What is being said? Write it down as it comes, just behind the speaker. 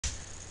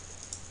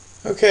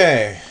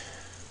Okay,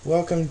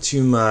 welcome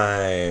to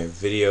my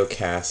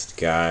videocast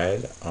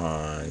guide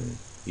on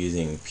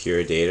using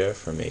Pure Data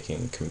for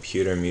making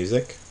computer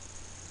music.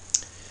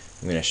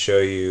 I'm going to show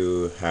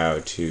you how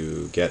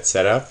to get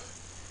set up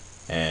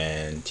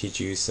and teach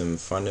you some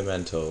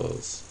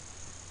fundamentals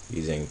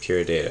using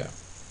Pure Data.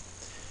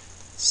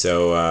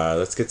 So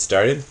let's get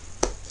started.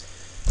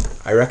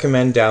 I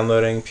recommend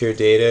downloading Pure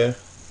Data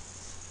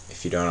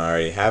if you don't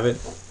already have it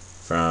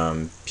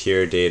from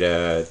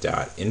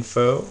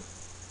puredata.info.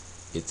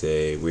 It's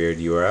a weird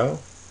URL,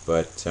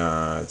 but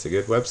it's a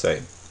good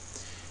website.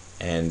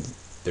 And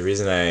the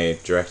reason I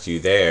direct you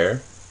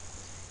there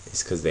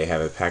is because they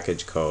have a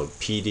package called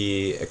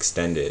PD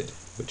Extended,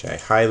 which I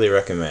highly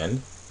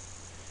recommend.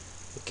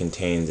 It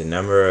contains a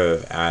number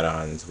of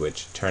add-ons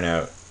which turn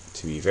out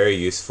to be very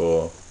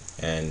useful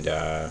and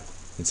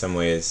in some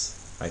ways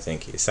I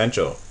think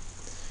essential.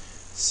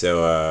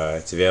 So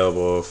it's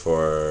available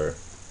for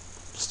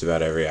just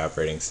about every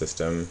operating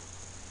system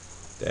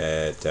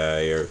that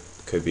you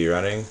could be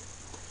running.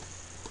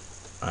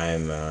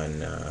 I'm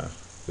on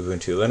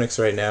Ubuntu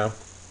Linux right now.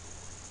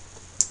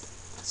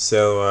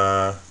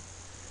 So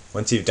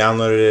once you've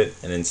downloaded it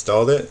and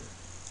installed it,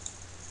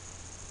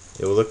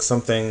 it will look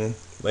something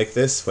like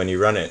this when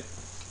you run it.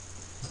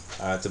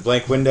 It's a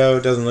blank window,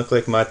 doesn't look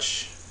like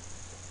much.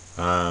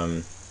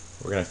 We're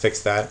going to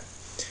fix that.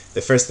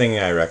 The first thing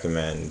I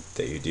recommend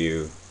that you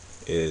do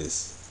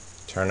is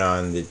turn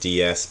on the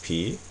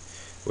DSP,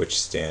 which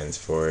stands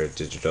for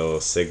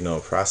Digital Signal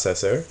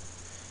Processor.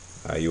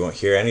 You won't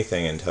hear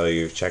anything until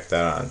you've checked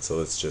that on, so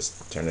let's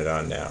just turn it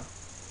on now.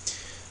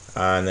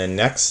 And then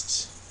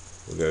next,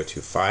 we'll go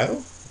to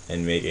File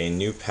and make a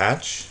new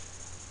patch.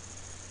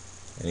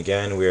 And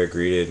again, we are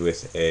greeted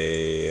with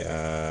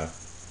a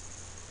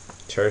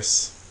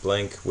terse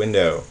blank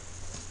window.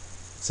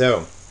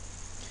 So,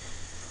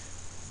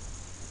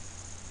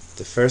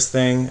 the first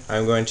thing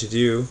I'm going to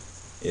do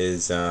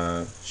is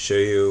show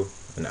you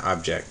an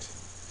object.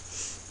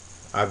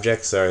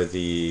 Objects are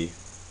the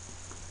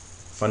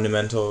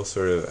fundamental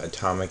sort of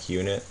atomic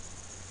unit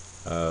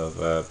of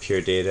a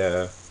Pure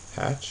Data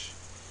patch,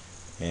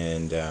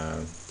 and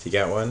to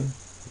get one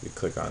you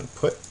click on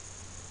Put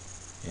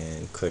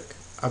and click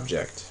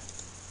Object,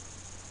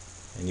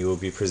 and you will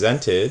be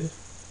presented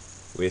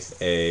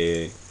with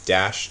a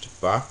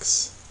dashed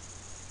box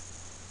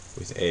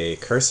with a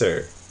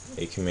cursor,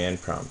 a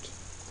command prompt,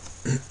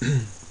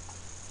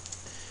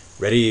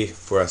 ready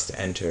for us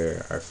to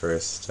enter our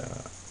first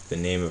the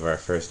name of our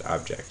first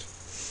object.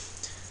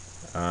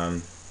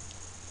 I'm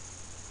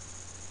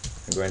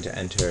going to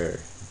enter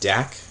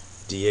DAC,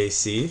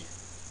 D-A-C,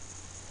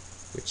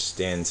 which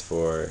stands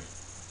for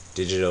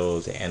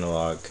Digital to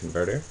Analog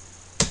Converter,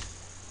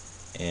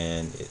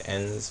 and it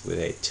ends with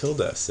a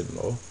tilde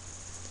symbol,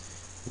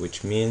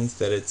 which means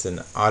that it's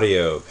an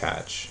audio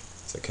patch.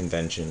 It's a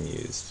convention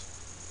used,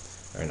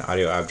 or an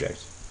audio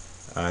object.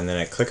 And then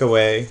I click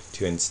away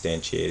to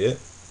instantiate it,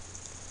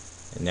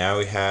 and now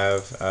we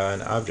have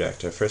an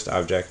object, our first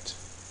object.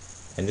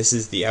 And this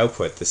is the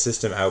output, the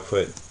system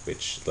output,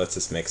 which lets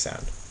us make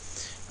sound.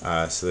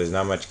 So there's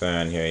not much going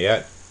on here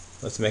yet.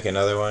 Let's make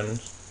another one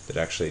that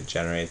actually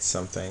generates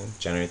something,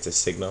 generates a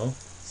signal.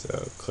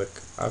 So click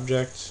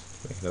Object,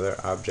 make another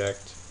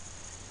object,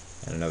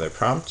 and another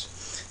prompt.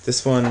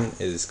 This one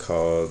is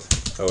called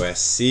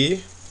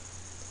OSC,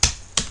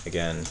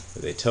 again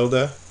with a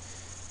tilde.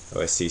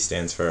 OSC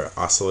stands for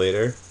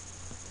oscillator.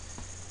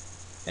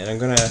 And I'm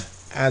going to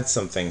add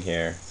something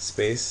here,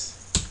 space,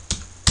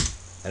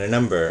 and a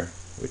number,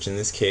 which in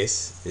this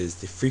case is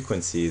the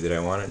frequency that I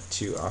want it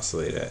to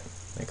oscillate at.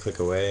 I click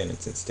away and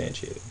it's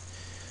instantiated.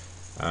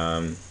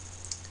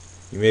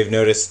 You may have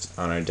noticed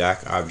on our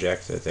DAC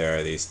object that there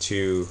are these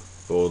two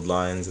bold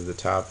lines at the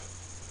top.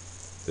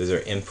 Those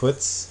are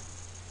inputs,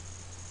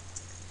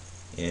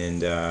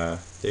 and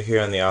they're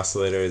here on the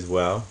oscillator as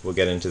well. We'll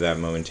get into that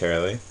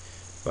momentarily,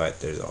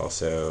 but there's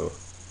also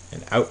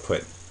an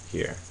output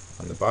here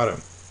on the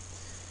bottom.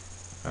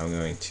 I'm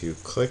going to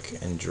click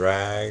and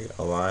drag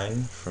a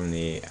line from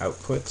the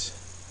output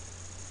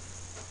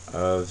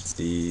of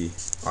the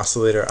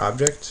oscillator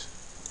object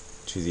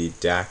to the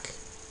DAC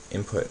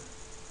input,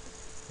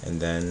 and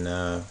then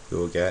we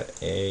will get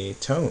a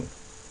tone.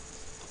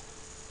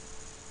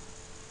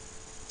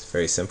 It's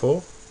very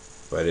simple,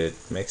 but it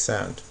makes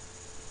sound.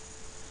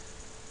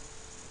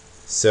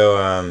 So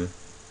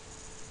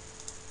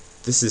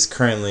this is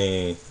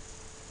currently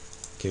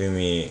giving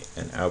me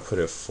an output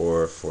of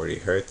 440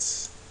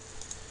 Hertz.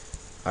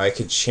 I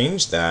could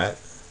change that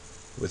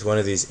with one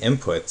of these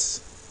inputs.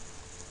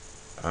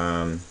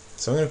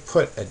 So I'm going to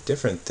put a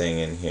different thing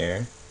in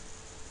here,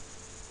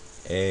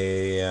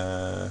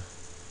 a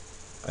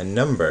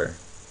number.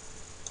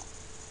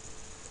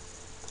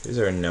 Here's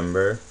our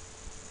number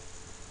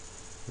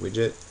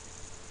widget,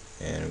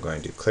 and I'm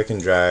going to click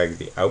and drag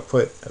the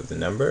output of the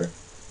number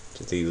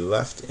to the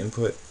left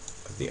input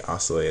of the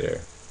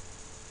oscillator.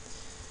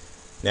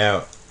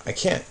 Now, I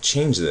can't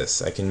change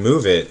this. I can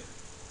move it,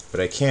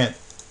 but I can't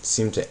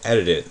seem to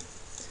edit it.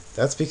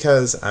 That's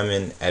because I'm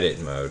in edit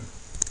mode.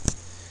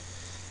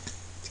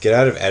 To get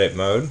out of edit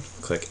mode,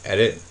 click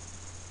Edit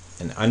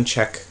and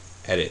uncheck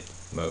Edit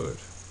mode,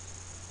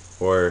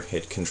 or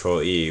hit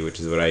Control E, which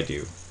is what I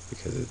do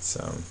because it's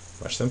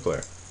much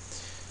simpler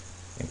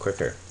and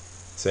quicker.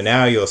 So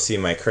now you'll see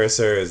my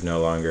cursor is no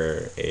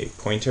longer a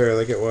pointer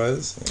like it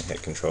was. I'm going to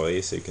hit Control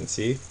E so you can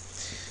see.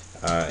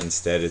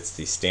 Instead it's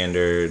the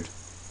standard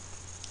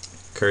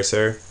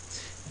cursor.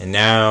 And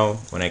now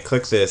when I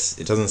click this,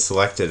 it doesn't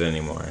select it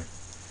anymore.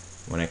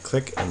 When I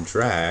click and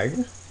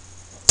drag,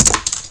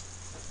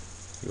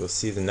 you will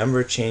see the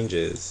number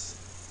changes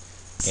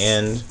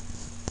and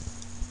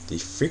the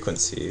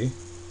frequency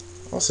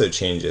also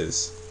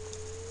changes.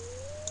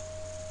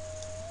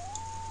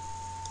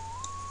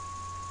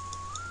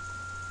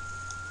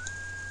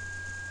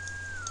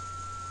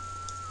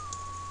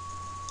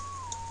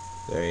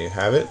 There you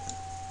have it.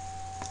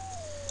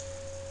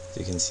 As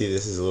you can see,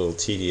 this is a little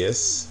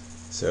tedious.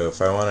 So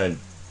if I wanted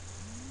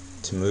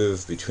to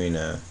move between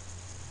a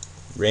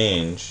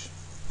range,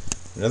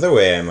 another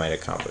way I might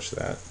accomplish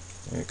that,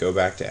 I'm going to go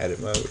back to Edit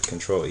mode with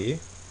Control E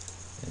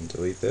and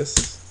delete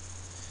this,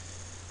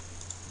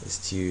 is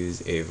to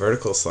use a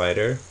vertical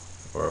slider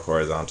or a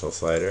horizontal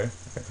slider.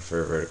 I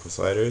prefer vertical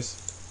sliders.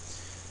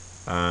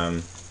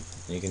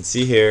 You can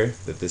see here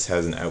that this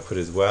has an output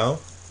as well.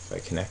 If I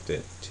connect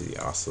it to the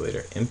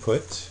oscillator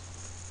input,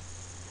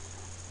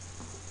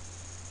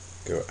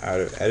 go out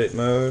of edit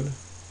mode.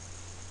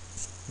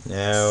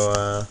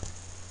 Now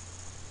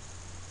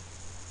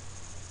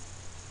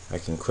I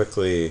can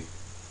quickly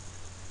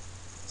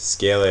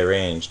scale a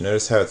range.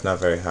 Notice how it's not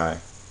very high.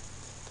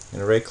 I'm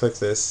going to right click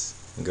this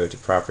and go to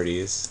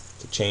properties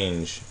to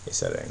change a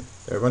setting.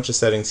 There are a bunch of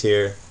settings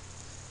here.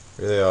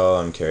 Really all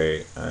I'm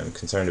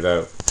concerned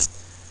about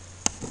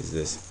is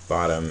this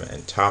bottom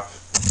and top.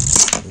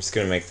 I'm just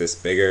going to make this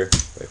bigger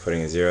by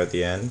putting a 0 at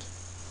the end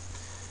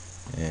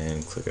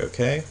and click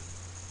OK.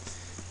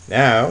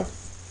 Now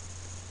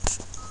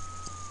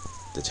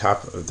the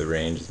top of the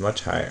range is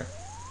much higher.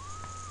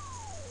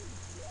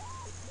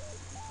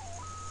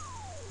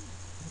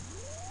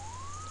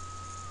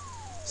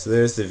 So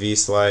there's the V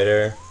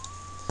slider.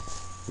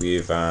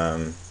 We've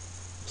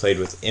played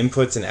with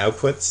inputs and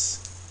outputs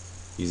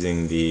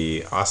using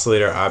the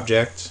oscillator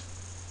object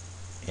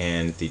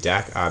and the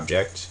DAC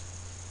object.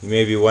 You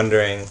may be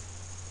wondering,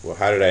 well,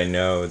 how did I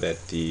know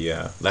that the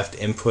left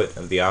input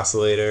of the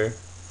oscillator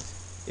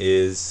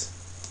is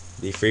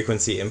the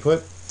frequency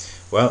input?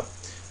 Well,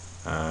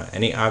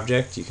 any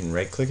object, you can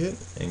right click it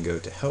and go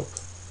to Help,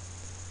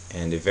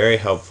 and a very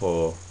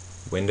helpful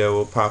window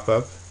will pop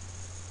up.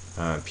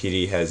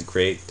 PD has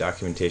great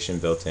documentation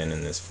built in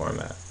this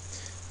format.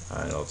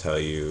 It'll tell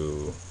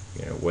you,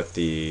 what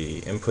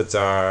the inputs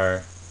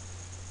are,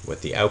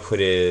 what the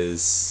output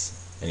is,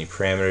 any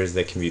parameters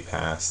that can be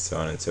passed, so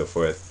on and so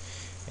forth,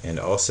 and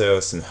also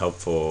some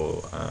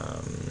helpful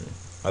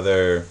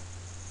other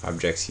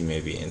objects you may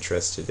be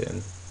interested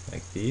in,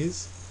 like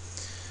these.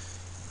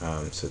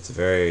 So it's a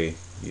very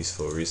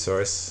useful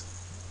resource.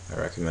 I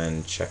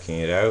recommend checking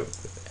it out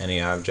with any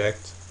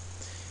object.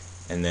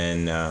 And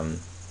then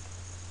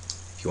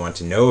if you want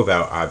to know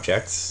about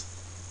objects,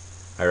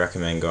 I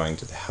recommend going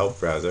to the Help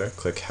browser,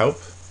 click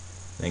Help,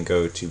 then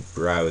go to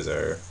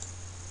Browser,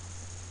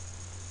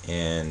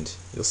 and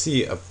you'll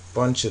see a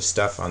bunch of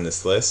stuff on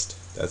this list.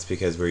 That's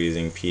because we're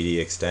using PD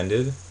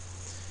extended.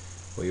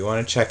 What you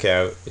want to check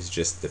out is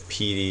just the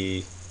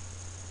PD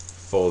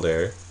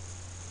folder,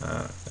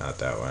 not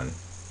that one,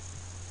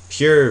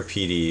 Pure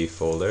PD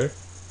folder,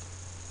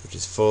 which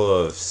is full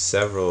of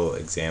several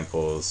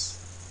examples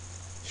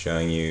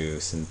showing you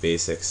some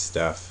basic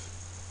stuff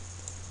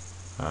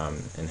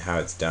and how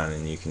it's done,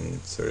 and you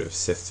can sort of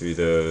sift through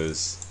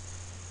those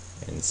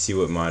and see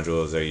what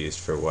modules are used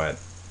for what.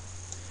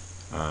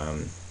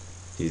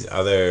 These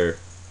other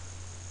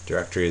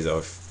directories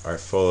are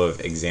full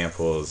of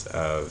examples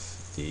of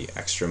the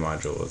extra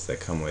modules that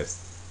come with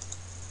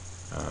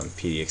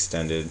PD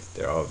extended.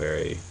 They're all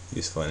very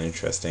useful and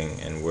interesting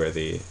and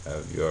worthy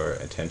of your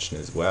attention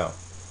as well.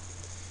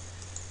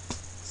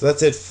 So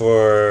that's it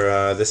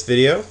for this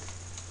video.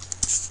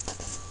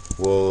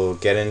 We'll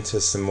get into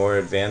some more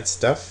advanced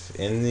stuff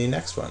in the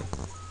next one.